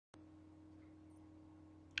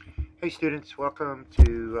Hey students, welcome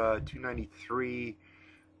to 293.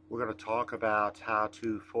 We're going to talk about how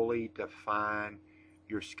to fully define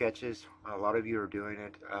your sketches. A lot of you are doing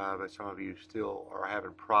it, but some of you still are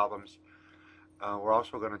having problems. We're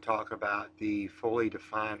also going to talk about the fully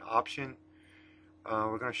defined option.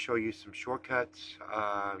 We're going to show you some shortcuts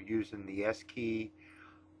using the S key.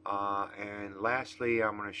 And lastly,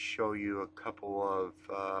 I'm going to show you a couple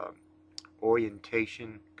of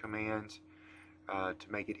orientation commands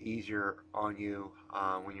to make it easier on you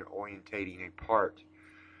when you're orientating a part.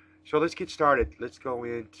 So let's get started. Let's go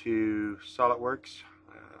into SolidWorks.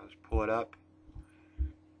 Let's pull it up.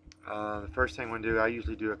 The first thing I'm going to do, I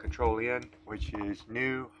usually do a Control N, which is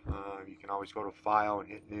new. You can always go to File and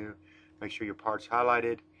hit New. Make sure your part's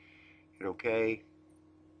highlighted. Hit OK.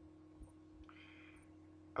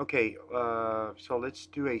 Okay, so let's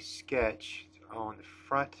do a sketch on the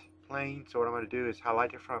front plane. So what I'm going to do is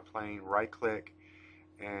highlight the front plane, right click,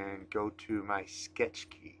 and go to my sketch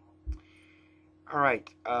key.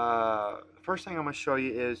 Alright, first thing I'm going to show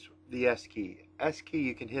you is the S key. S key,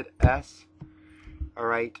 you can hit S.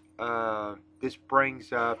 Alright, this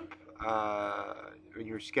brings up, in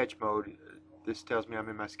your sketch mode, this tells me I'm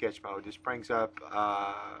in my sketch mode. This brings up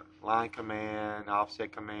line command,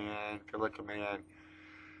 offset command, fillet command.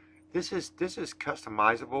 This is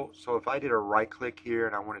customizable, so if I did a right click here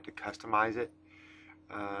and I wanted to customize it,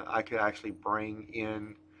 I could actually bring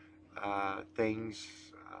in things,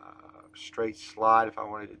 straight slide. If I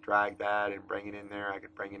wanted to drag that and bring it in there, I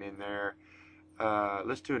could bring it in there.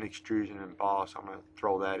 Let's do an extrusion and emboss. I'm going to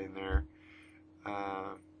throw that in there.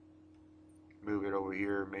 Move it over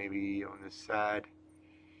here, maybe on this side.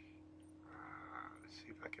 Let's see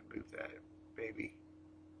if I can move that, maybe.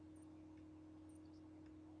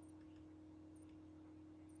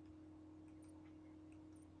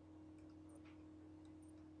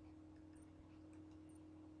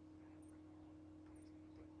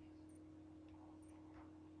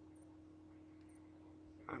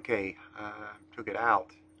 Okay, took it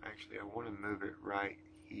out. Actually, I want to move it right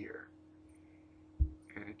here.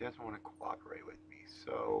 And it doesn't want to cooperate with me.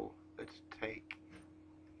 So let's take,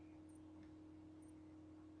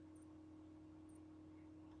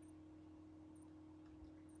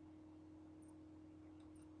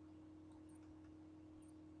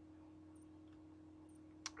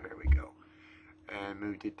 there we go, and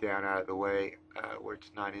moved it down out of the way where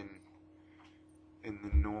it's not in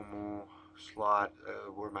the normal slot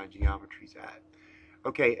where my geometry's at.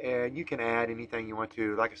 Okay, and you can add anything you want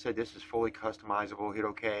to. Like I said, this is fully customizable. Hit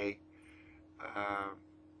OK. Um,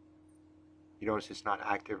 you notice it's not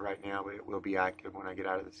active right now, but it will be active when I get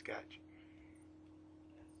out of the sketch.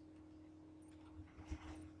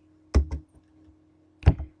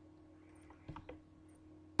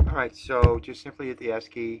 Alright, so just simply hit the S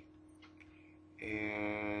key,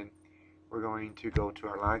 and we're going to go to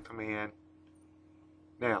our line command.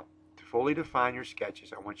 Now, to fully define your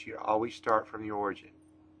sketches, I want you to always start from the origin.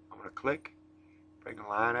 I'm going to click, bring a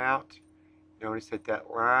line out. Notice that that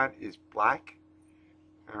line is black,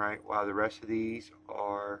 alright, while the rest of these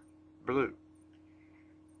are blue.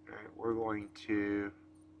 Alright, we're going to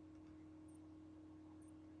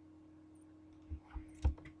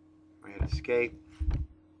hit escape. I'm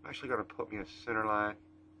actually going to put me a center line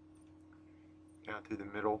down through the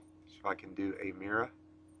middle so I can do a mirror.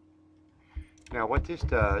 Now what this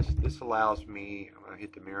does, this allows me, I'm going to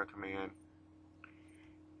hit the mirror command,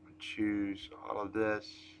 choose all of this,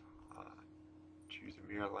 choose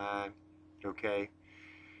the mirror line, okay.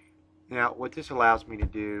 Now what this allows me to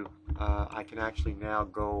do, I can actually now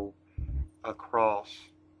go across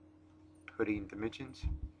putting dimensions,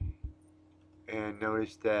 and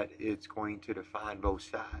notice that it's going to define both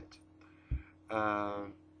sides.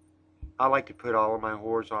 I like to put all of my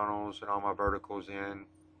horizontals and all my verticals in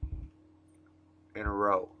a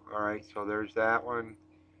row. Alright, so there's that one.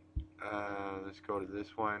 Let's go to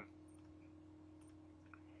this one.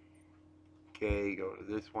 Okay, go to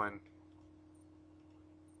this one.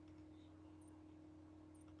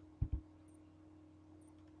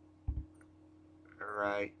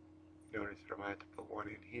 Alright, notice that I'm going to have to put one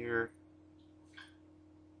in here.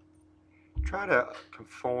 Try to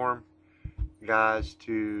conform, guys,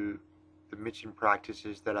 to the dimension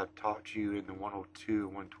practices that I've taught you in the 102 and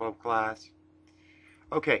 112 class.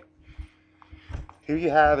 Okay, here you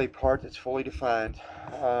have a part that's fully defined.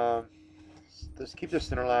 Let's keep the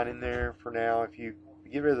center line in there for now. If you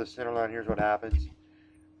get rid of the center line, here's what happens.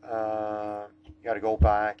 You got to go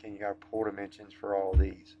back and you got to pull dimensions for all of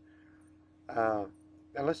these. Now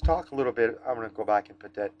let's talk a little bit. I'm going to go back and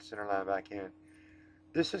put that center line back in.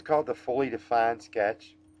 This is called the fully defined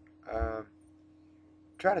sketch.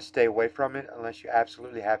 try to stay away from it unless you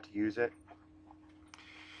absolutely have to use it.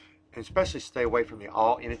 And especially stay away from the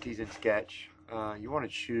all entities in Sketch. You want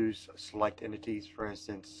to choose select entities, for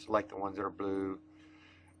instance, select the ones that are blue.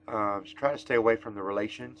 Just try to stay away from the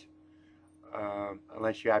relations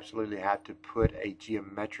unless you absolutely have to put a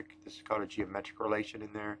geometric, this is called a geometric relation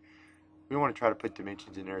in there. We want to try to put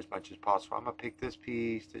dimensions in there as much as possible. I'm going to pick this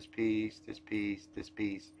piece, this piece, this piece, this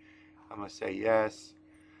piece. I'm going to say yes.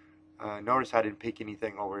 Notice I didn't pick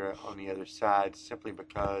anything over on the other side simply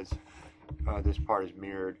because this part is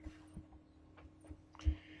mirrored.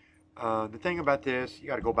 The thing about this, you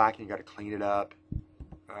got to go back and you got to clean it up.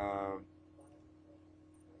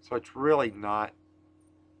 So it's really not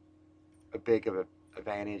a big of an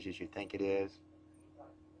advantage as you think it is.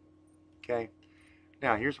 Okay.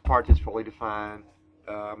 Now here's a part that's fully defined.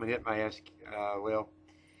 I'm gonna hit my I'm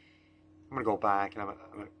gonna go back and I'm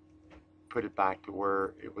gonna put it back to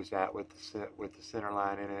where it was at with the center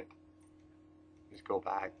line in it. Just go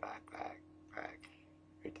back,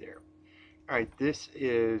 right there. All right, this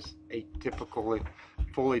is a typical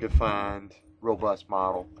fully defined robust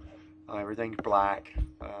model. Everything's black.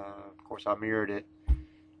 Of course, I mirrored it.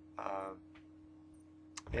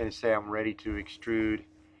 And say I'm ready to extrude.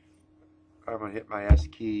 I'm going to hit my S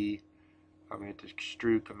key. I'm going to hit the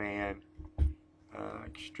extrude command.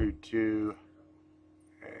 Extrude to,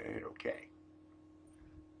 and OK.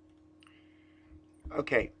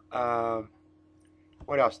 Okay.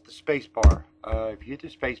 What else? The space bar. If you hit the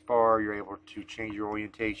space bar, you're able to change your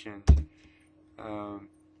orientation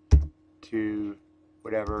to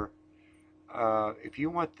whatever. If you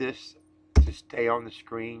want this to stay on the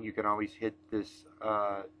screen, you can always hit this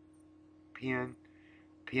pin.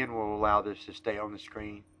 Pin will allow this to stay on the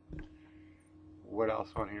screen. What else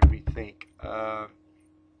on here? Let me think. Let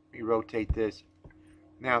me rotate this.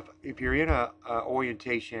 Now, if you're in a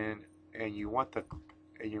orientation and you want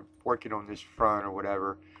and you're working on this front or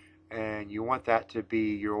whatever, and you want that to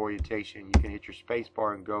be your orientation, you can hit your space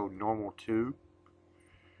bar and go normal to.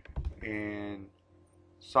 And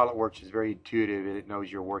SolidWorks is very intuitive and it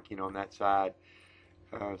knows you're working on that side.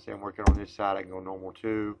 Say I'm working on this side, I can go normal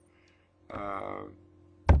to.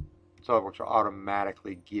 SolidWorks will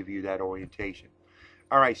automatically give you that orientation.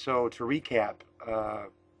 Alright, so to recap,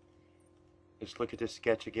 let's look at this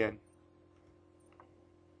sketch again.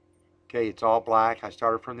 Okay, it's all black. I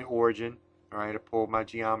started from the origin. Alright, I pulled my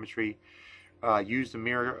geometry. Use the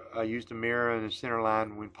mirror and the center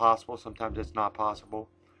line when possible. Sometimes it's not possible.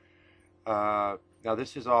 Now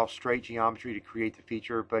this is all straight geometry to create the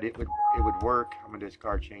feature, but it would work. I'm gonna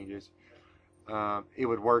discard changes. It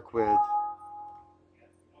would work with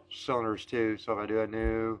cylinders too. So if I do a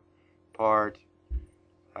new part,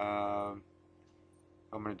 I'm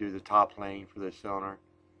gonna do the top plane for this cylinder,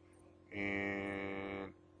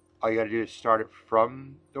 and all you gotta do is start it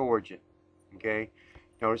from the origin. Okay.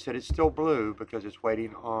 Notice that it's still blue because it's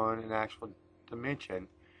waiting on an actual dimension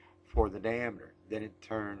for the diameter. Then it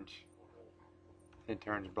turns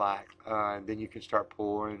black. Then you can start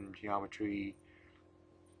pulling geometry.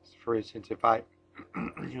 For instance, if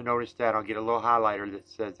you'll notice that I'll get a little highlighter that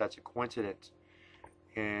says that's a coincidence,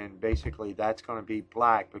 and basically that's going to be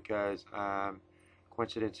black because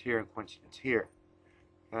coincidence here and coincidence here.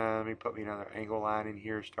 Let me put me another angle line in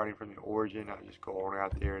here starting from the origin. I'll just go on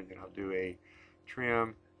out there and then I'll do a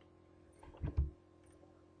trim,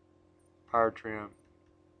 power trim.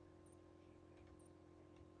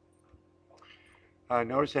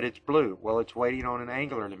 Notice that it's blue. Well, it's waiting on an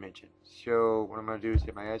angular dimension. So what I'm going to do is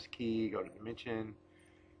hit my S key, go to dimension,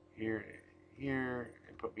 here,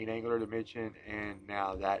 and put me an angular dimension, and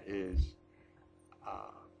now that is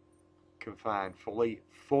confined,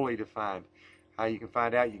 fully defined. How you can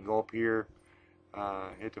find out, you can go up here,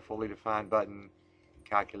 hit the fully defined button,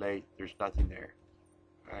 calculate, there's nothing there.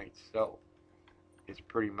 Alright, so it's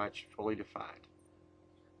pretty much fully defined.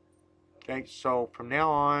 Okay, so from now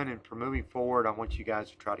on and from moving forward, I want you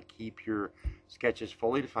guys to try to keep your sketches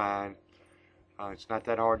fully defined. It's not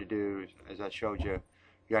that hard to do, as I showed you. If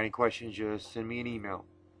you got any questions, just send me an email.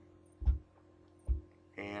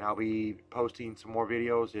 And I'll be posting some more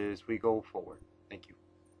videos as we go forward.